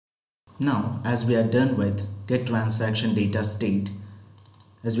Now, as we are done with get transaction data state,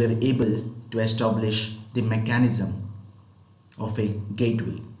 as we are able to establish the mechanism of a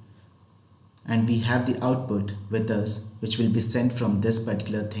gateway, and we have the output with us which will be sent from this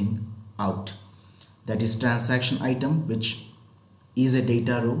particular thing out, that is transaction item, which is a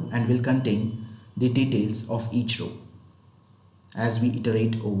data row and will contain the details of each row as we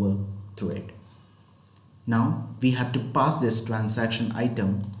iterate over through it. Now we have to pass this transaction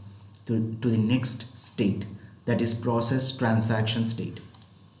item to the next state, that is process transaction state.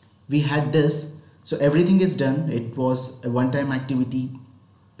 We had this, so everything is done. It was a one-time activity,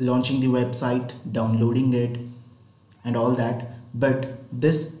 launching the website, downloading it and all that, but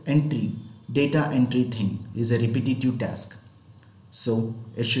this entry, data entry thing, is a repetitive task, so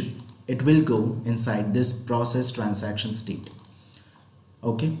it will go inside this process transaction state.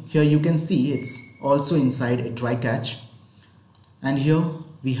 Okay, here you can see it's also inside a try catch, and here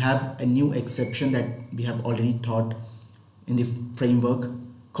we have a new exception that we have already taught in the framework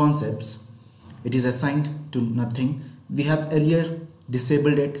concepts. It is assigned to nothing. We have earlier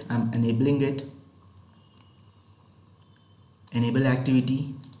disabled it. I'm enabling it. Enable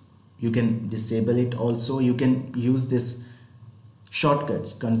activity, you can disable it also. You can use this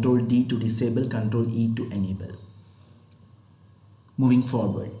shortcuts, Ctrl D to disable, Ctrl E to enable. Moving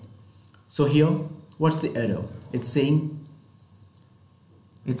forward, so here what's the error? It's saying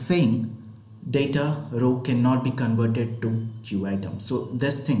data row cannot be converted to queue item. So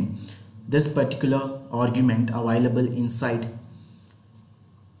this particular argument available inside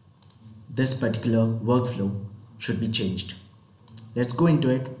this particular workflow should be changed. Let's go into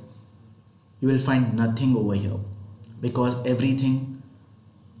it. You will find nothing over here because everything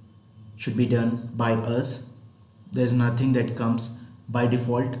should be done by us. There's nothing that comes by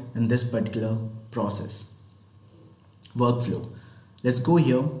default in this particular process workflow. Let's go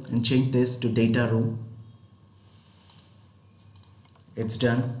here and change this to data row. It's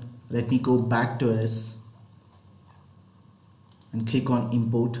done. Let me go back to us and click on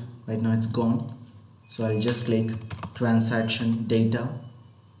import. Right now it's gone, so I'll just click transaction data,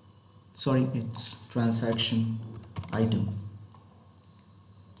 sorry, it's transaction item.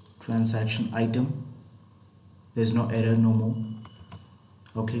 There's no error no more.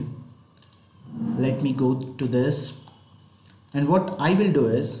 Okay, let me go to this, and what I will do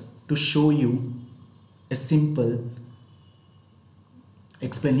is to show you a simple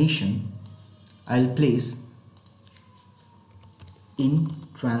explanation. I'll place in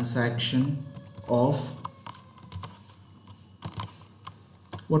transaction of,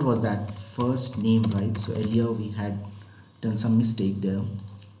 what was that, first name, right? So earlier we had done some mistake there.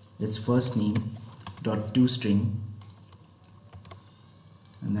 It's first name dot toString,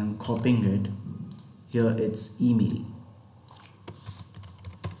 and then copying it here. It's email.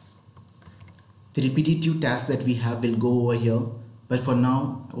 The repetitive task that we have will go over here, but for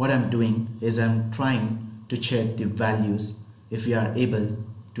now what I'm doing is I'm trying to check the values if we are able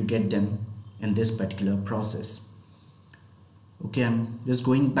to get them in this particular process. Okay, I'm just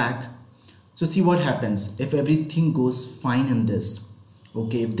going back. So see what happens if everything goes fine in this.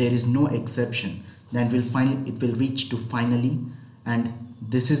 Okay, if there is no exception, then it will reach to finally, and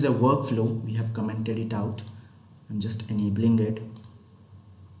this is a workflow. We have commented it out. I'm just enabling it.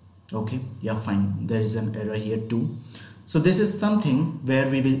 Okay, yeah, fine. There is an error here too. So this is something where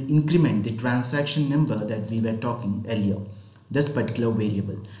we will increment the transaction number that we were talking earlier. This particular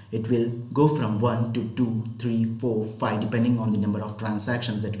variable, it will go from 1 to 2, 3, 4, 5 depending on the number of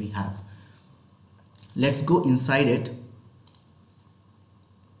transactions that we have. Let's go inside it.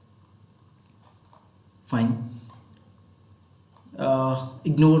 Fine.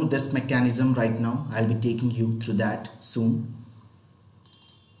 Ignore this mechanism right now. I'll be taking you through that soon.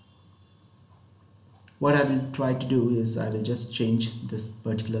 What I will try to do is I will just change this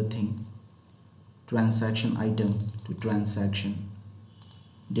particular thing, transaction item to transaction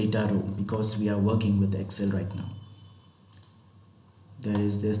data row, because we are working with Excel right now. There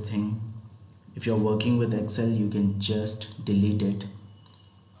is this thing. If you're working with Excel, you can just delete it.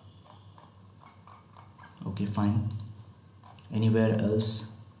 Okay, fine. Anywhere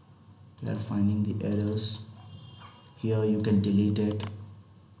else you are finding the errors, here you can delete it.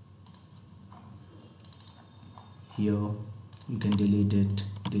 Here you can delete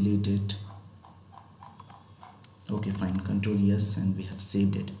it. Okay, fine. Control yes, and we have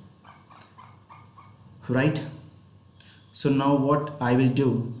saved it. Right. So now what I will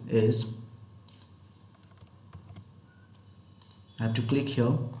do is I have to click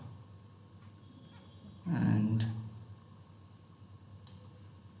here, and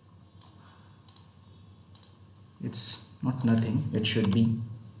it's not nothing. It should be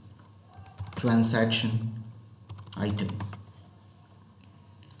transaction item.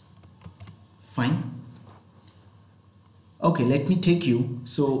 Fine. Okay, let me take you.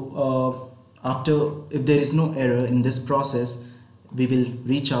 So if there is no error in this process, we will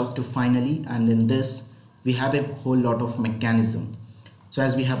reach out to finally, and in this we have a whole lot of mechanism. So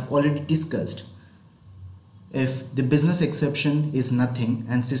as we have already discussed, if the business exception is nothing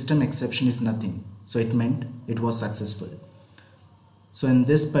and system exception is nothing, so it meant it was successful. So in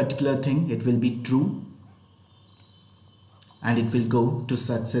this particular thing it will be true and it will go to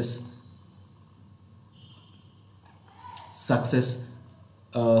success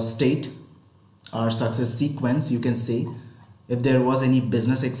state or success sequence, you can say. If there was any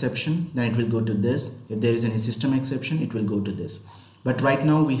business exception, then it will go to this. If there is any system exception, it will go to this. But right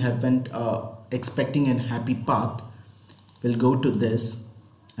now we haven't expecting a happy path. We'll go to this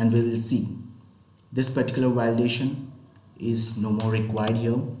and we will see this particular validation is no more required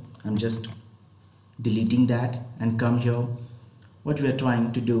here. I'm just deleting that and come here. What we are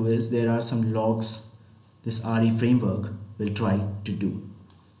trying to do is, there are some logs this RE framework will try to do,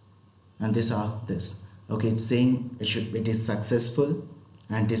 and these are this. Okay, it's saying it is successful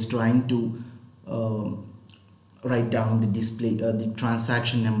and it is trying to write down the display the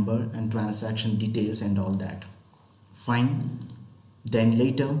transaction number and transaction details and all that. Fine. Then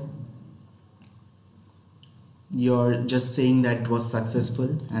later you're just saying that it was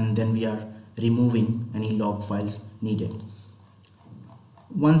successful, and then we are removing any log files needed.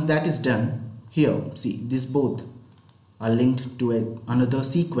 Once that is done, here see, these both are linked to another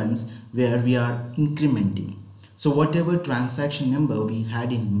sequence where we are incrementing. So whatever transaction number we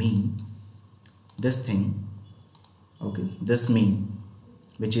had in main, this thing, okay, this main,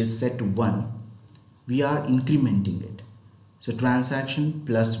 which is set to 1, we are incrementing it. So transaction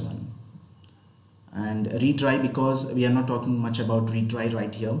plus 1, and retry, because we are not talking much about retry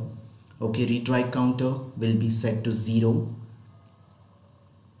right here. Okay, retry counter will be set to 0.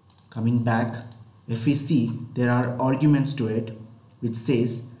 Coming back, if we see, there are arguments to it which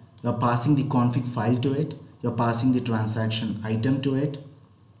says you're passing the config file to it, you're passing the transaction item to it,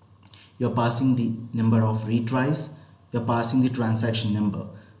 you're passing the number of retries, you're passing the transaction number.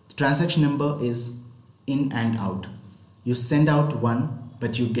 The transaction number is in and out. You send out 1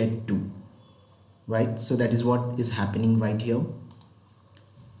 but you get 2, right? So that is what is happening right here.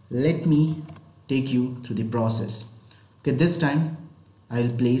 Let me take you through the process. Okay, this time I'll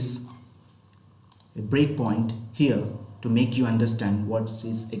place a breakpoint here to make you understand what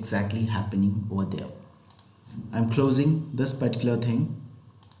is exactly happening over there. I'm closing this particular thing.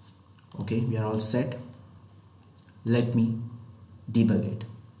 Okay, we are all set. Let me debug it.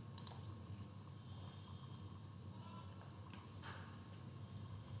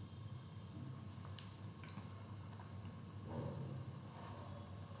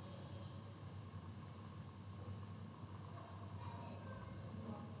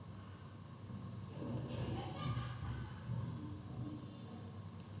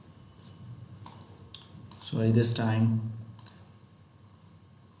 Sorry, this time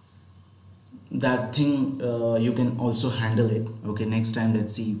that thing you can also handle it. Okay, next time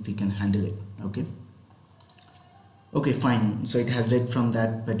let's see if we can handle it. Okay, fine. So it has read from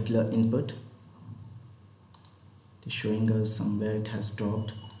that particular input. It's showing us somewhere it has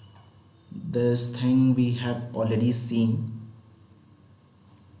stopped. This thing we have already seen.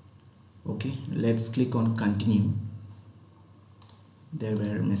 Okay, let's click on continue. There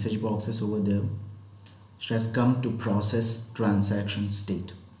were message boxes over there. It has come to process transaction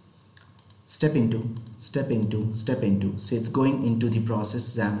state. Step into. So it's going into the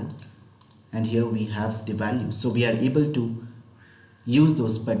process XAML, and here we have the values. So we are able to use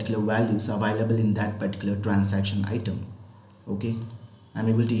those particular values available in that particular transaction item. Okay, I'm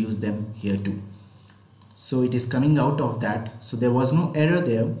able to use them here too. So it is coming out of that. So there was no error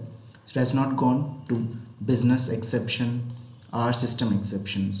there. It has not gone to business exception or system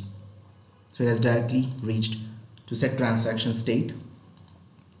exceptions. So it has directly reached to set transaction state.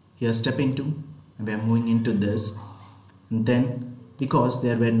 Here step into, and we are moving into this, and then because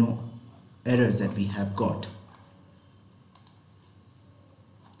there were no errors that we have got,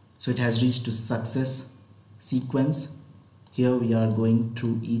 so it has reached to success sequence. Here we are going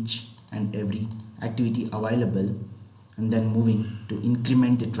through each and every activity available and then moving to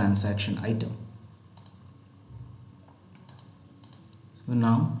increment the transaction item. So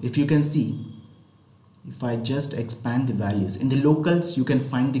now if you can see, if I just expand the values in the locals, you can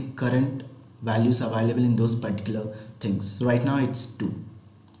find the current values available in those particular things. So right now it's 2.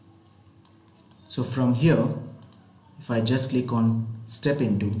 So from here, if I just click on step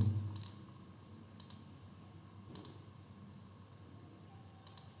into,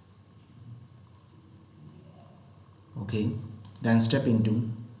 Okay, then step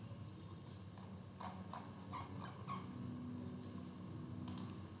into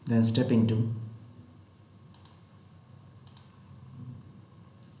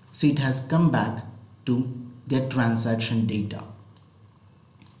see, it has come back to get transaction data.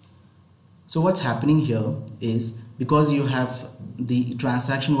 So what's happening here is, because you have the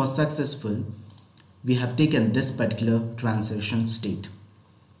transaction was successful, we have taken this particular transaction state.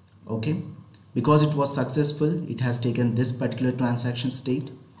 Okay, because it was successful, it has taken this particular transaction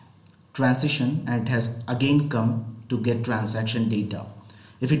state transition, and it has again come to get transaction data.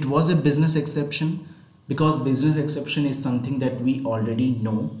 If it was a business exception, because business exception is something that we already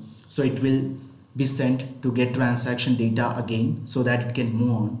know, so it will be sent to get transaction data again so that it can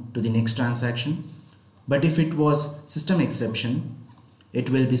move on to the next transaction. But if it was system exception, it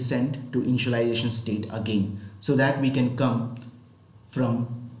will be sent to initialization state again, so that we can come from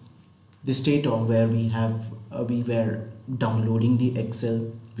the state of where we were downloading the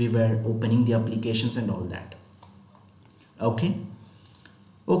Excel, we were opening the applications and all that.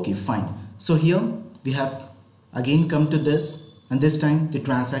 Okay, fine. So here we have again come to this, and this time the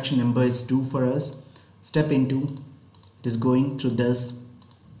transaction number is 2 for us. Step into, it is going through this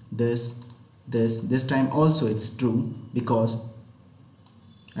time also it's true, because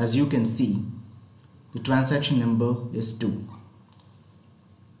as you can see the transaction number is 2.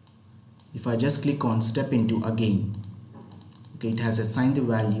 If I just click on step into again, okay, it has assigned the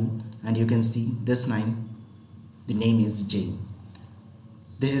value, and you can see this 9, the name is J.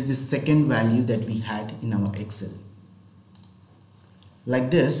 This is the second value that we had in our Excel. Like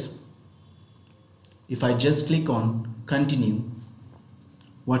this, if I just click on continue,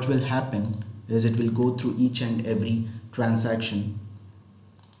 what will happen is it will go through each and every transaction.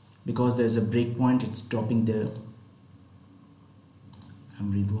 Because there's a breakpoint, it's stopping there.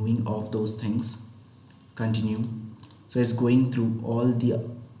 I'm removing off those things. Continue. So it's going through all the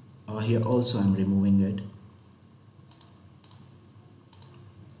here also I'm removing it.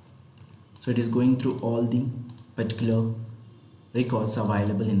 So it is going through all the particular records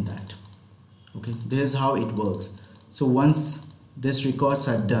available in that. Okay, this is how it works. So once these records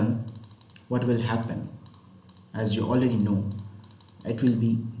are done, what will happen, as you already know, there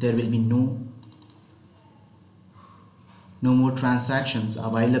will be no more transactions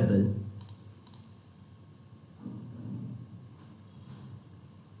available.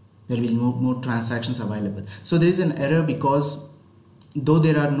 There will be no more transactions available. So there is an error, because though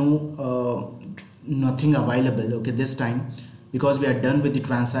there are nothing available, okay, this time, because we are done with the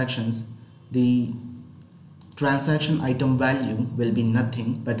transactions, the transaction item value will be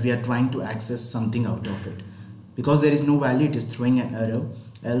nothing, but we are trying to access something out of it. Because there is no value, it is throwing an error.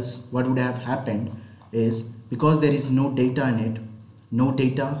 Else what would have happened is, because there is no data in it, no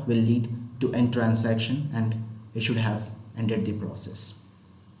data will lead to end transaction, and it should have ended the process.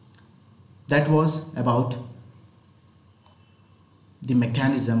 That was about the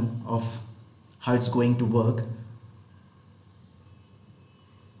mechanism of how it's going to work.